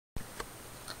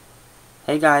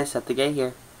Hey guys, Seth the Gay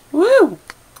here. Woo!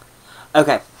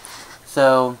 Okay,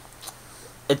 so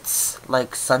it's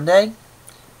like Sunday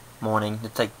morning.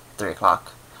 It's like 3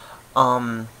 o'clock.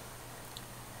 Friday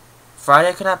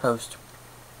I could not post.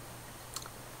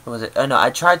 What was it? Oh no,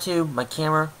 I tried to. My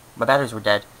batteries were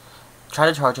dead. Tried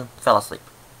to charge them, fell asleep.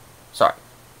 Sorry.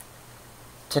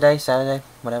 Today, Saturday,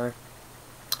 whatever.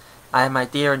 I had my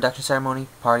theater induction ceremony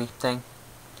party thing,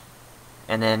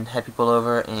 and then had people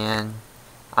over, and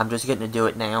I'm just getting to do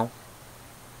it now.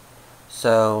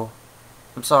 So,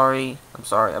 I'm sorry.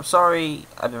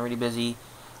 I've been really busy.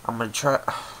 I'm gonna try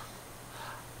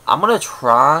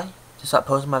to start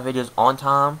posting my videos on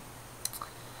time.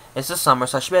 It's the summer,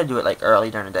 so I should be able to do it like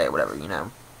early during the day or whatever, you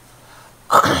know.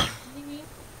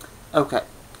 Okay.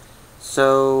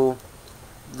 So,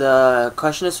 the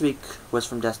question this week was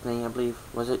from Destiny, I believe.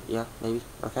 Was it? Yeah, maybe.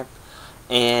 Okay.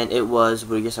 And it was,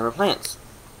 what are your summer plans?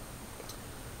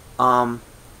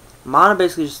 Mine are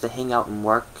basically just to hang out and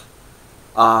work.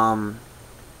 Oh!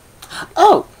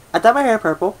 I dyed my hair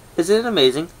purple. Isn't it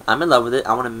amazing? I'm in love with it.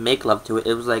 I want to make love to it.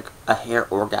 It was like a hair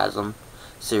orgasm.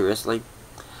 Seriously.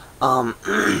 And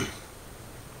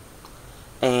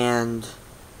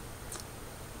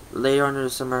later on in the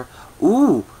summer,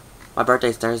 ooh! My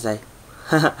birthday's Thursday.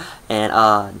 And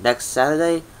next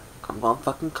Saturday, I'm going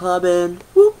fucking clubbing.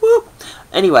 Whoop whoop.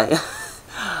 Anyway,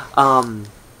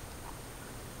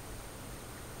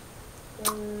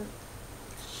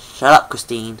 shut up,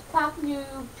 Christine. Top new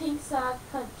pink sock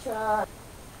contra.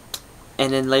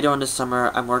 And then later on this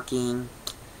summer, I'm working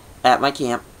at my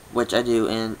camp, which I do,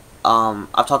 and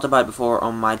I've talked about it before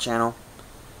on my channel.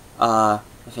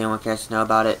 If anyone cares to know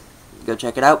about it, go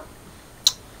check it out.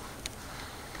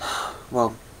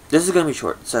 Well, this is gonna be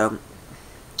short, so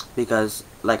because,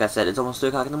 like I said, it's almost 3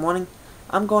 o'clock in the morning.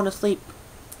 I'm going to sleep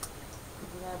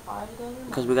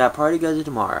because we got a party to go to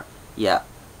tomorrow. Yeah,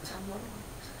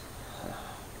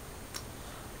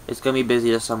 it's gonna be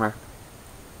busy this summer.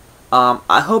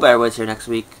 I hope everybody's here next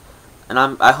week, and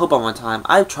I hope I'm on time.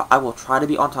 I will try to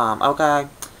be on time. Okay,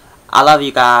 I love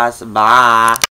you guys. Bye.